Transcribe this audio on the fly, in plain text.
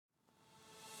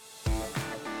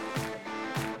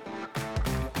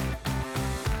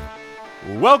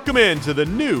Welcome into the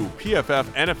new PFF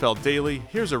NFL Daily.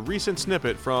 Here's a recent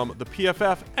snippet from the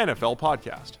PFF NFL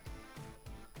podcast.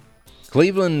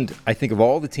 Cleveland, I think of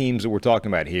all the teams that we're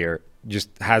talking about here, just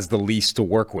has the least to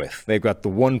work with. They've got the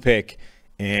one pick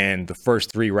in the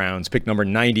first 3 rounds, pick number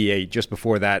 98, just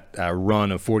before that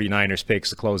run of 49ers picks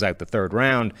to close out the third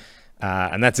round,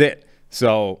 and that's it.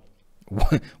 So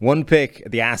one pick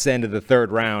at the ass end of the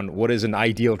third round, what is an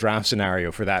ideal draft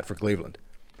scenario for that for Cleveland?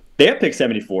 They have pick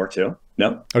 74 too.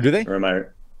 No? Oh, do they? Or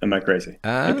am I crazy?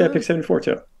 I think they have pick 74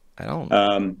 too. I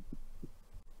don't.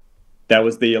 That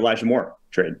was the Elijah Moore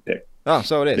trade pick. Oh,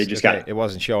 so it is. They just got it. It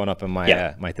wasn't showing up in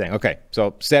my my thing. Okay,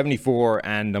 so 74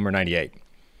 and number 98.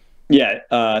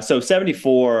 Yeah. So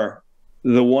 74.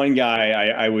 The one guy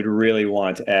I would really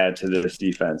want to add to this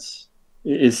defense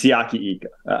is Siaki Ika.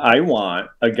 I want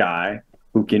a guy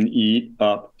who can eat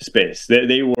up space.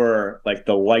 They were like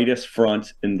the lightest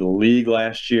front in the league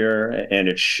last year, and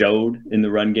it showed in the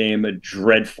run game. A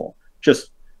dreadful,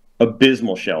 just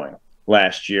abysmal showing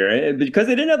last year because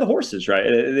they didn't have the horses, right?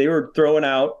 They were throwing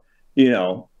out,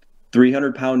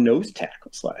 300-pound nose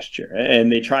tackles last year,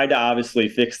 and they tried to obviously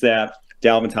fix that.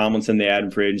 Dalvin Tomlinson, they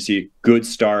added for agency, good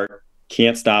start.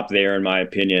 Can't stop there, in my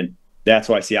opinion. That's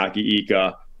why Siaki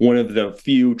Ika, one of the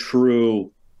few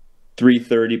true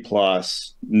 330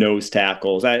 plus nose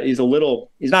tackles. He's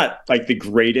not like the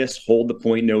greatest hold the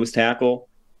point nose tackle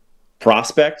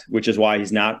prospect, which is why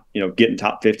he's not, getting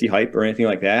top 50 hype or anything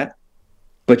like that,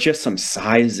 but just some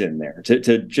size in there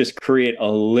to just create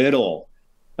a little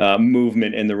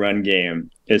movement in the run game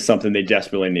is something they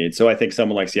desperately need. So I think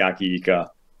someone like Siaki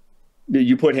Ika,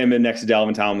 you put him in next to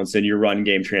Dalvin Tomlinson, your run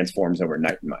game transforms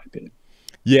overnight, in my opinion.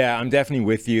 Yeah, I'm definitely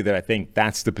with you that I think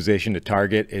that's the position to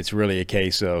target. It's really a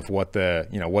case of what the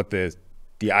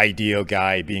ideal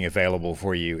guy being available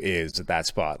for you is at that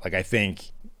spot. Like, I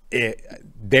think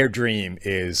their dream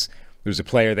is there's a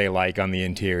player they like on the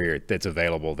interior that's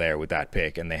available there with that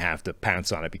pick, and they have to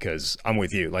pounce on it because I'm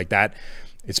with you. Like that,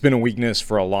 it's been a weakness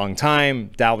for a long time.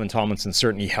 Dalvin Tomlinson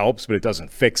certainly helps, but it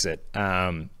doesn't fix it.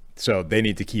 So they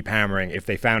need to keep hammering. If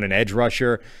they found an edge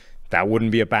rusher, that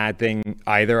wouldn't be a bad thing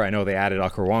either. I know they added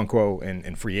Okoronkwo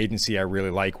in free agency. I really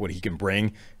like what he can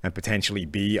bring and potentially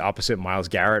be opposite Myles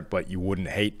Garrett, but you wouldn't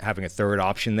hate having a third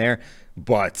option there.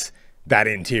 But that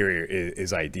interior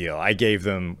is ideal. I gave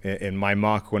them in my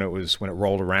mock when it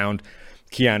rolled around,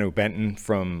 Keanu Benton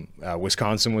from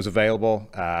Wisconsin was available,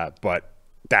 but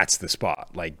that's the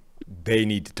spot. Like, they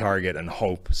need to target and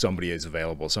hope somebody is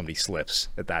available, somebody slips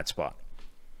at that spot.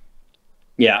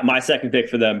 Yeah, my second pick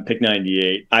for them, pick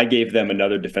 98, I gave them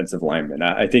another defensive lineman.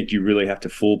 I think you really have to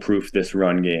foolproof this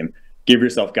run game. Give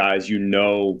yourself guys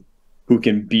who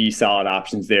can be solid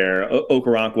options there.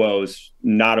 Okoronkwo is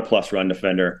not a plus run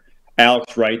defender.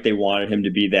 Alex Wright, they wanted him to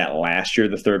be that last year,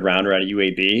 the third rounder out of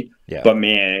UAB. Yeah. But,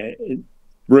 man,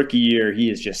 rookie year,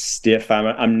 he is just stiff.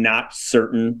 I'm not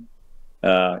certain.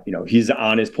 He's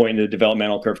on his point in the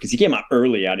developmental curve because he came out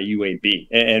early out of UAB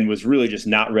and was really just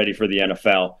not ready for the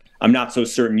NFL. I'm not so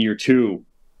certain year 2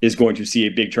 is going to see a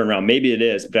big turnaround. Maybe it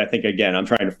is, but I think, again, I'm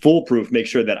trying to foolproof, make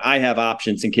sure that I have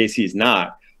options in case he's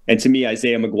not. And to me,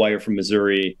 Isaiah McGuire from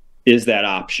Missouri is that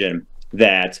option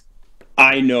that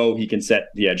I know he can set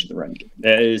the edge of the run game.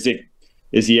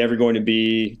 Is he ever going to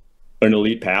be an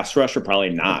elite pass rusher? Probably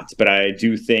not. But I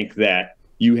do think that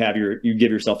you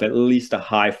give yourself at least a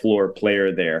high floor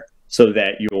player there so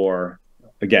that you're,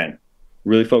 again,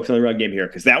 really focused on the run game here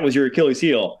because that was your Achilles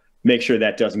heel. Make sure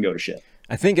that doesn't go to shit.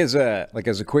 I think as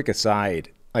a quick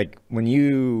aside, like when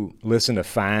you listen to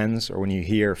fans or when you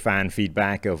hear fan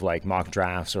feedback of like mock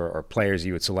drafts or players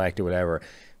you would select or whatever,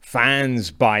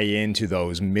 fans buy into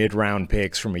those mid-round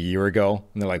picks from a year ago.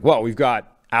 And they're like, well, we've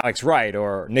got Alex Wright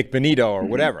or Nick Benito or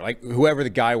whatever, like whoever the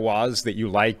guy was that you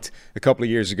liked a couple of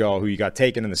years ago who you got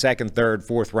taken in the second, third,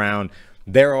 fourth round.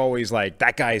 They're always like,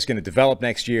 that guy is going to develop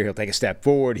next year. He'll take a step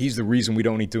forward. He's the reason we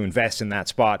don't need to invest in that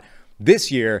spot.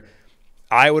 This year,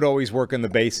 I would always work on the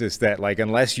basis that, like,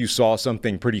 unless you saw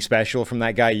something pretty special from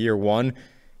that guy year 1,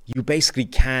 you basically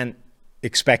can't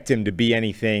expect him to be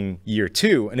anything year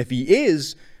 2. And if he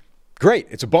is, great,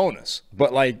 it's a bonus.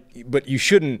 But you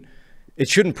shouldn't. It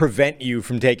shouldn't prevent you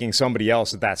from taking somebody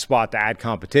else at that spot to add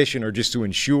competition or just to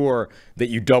ensure that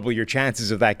you double your chances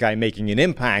of that guy making an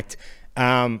impact.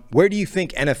 Where do you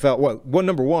think NFL? Well,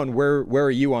 number one, where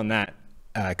are you on that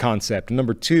concept?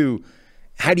 Number 2.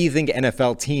 How do you think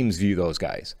NFL teams view those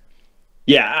guys?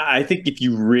 Yeah, I think if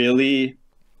you really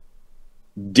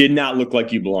did not look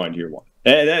like you belonged year 1,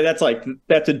 that's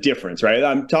a difference, right?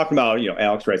 I'm talking about,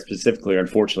 Alex Wright specifically,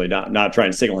 unfortunately, not trying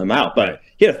to single him out, but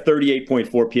he had a 38.4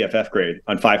 PFF grade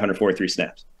on 543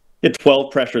 snaps. He had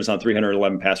 12 pressures on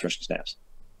 311 pass rushing snaps.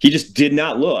 He just did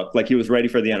not look like he was ready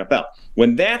for the NFL.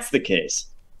 When that's the case,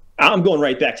 I'm going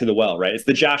right back to the well, right? It's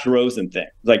the Josh Rosen thing.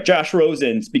 Like Josh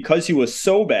Rosen's, because he was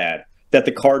so bad that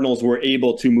the Cardinals were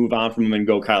able to move on from him and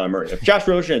go Kyler Murray. If Josh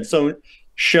Rosen had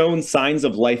shown signs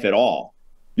of life at all,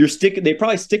 they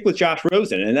probably stick with Josh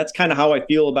Rosen. And that's kind of how I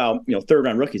feel about, third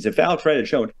round rookies. If Alex Wright had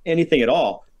shown anything at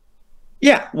all,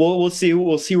 yeah, we'll see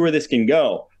where this can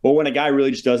go. But when a guy really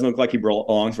just doesn't look like he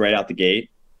belongs right out the gate,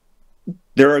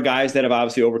 there are guys that have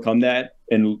obviously overcome that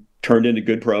and turned into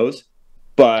good pros,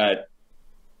 but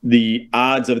the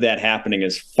odds of that happening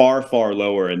is far, far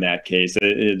lower in that case.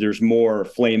 There's more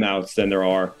flameouts than there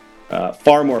are,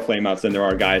 far more flameouts than there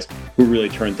are guys who really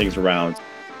turn things around.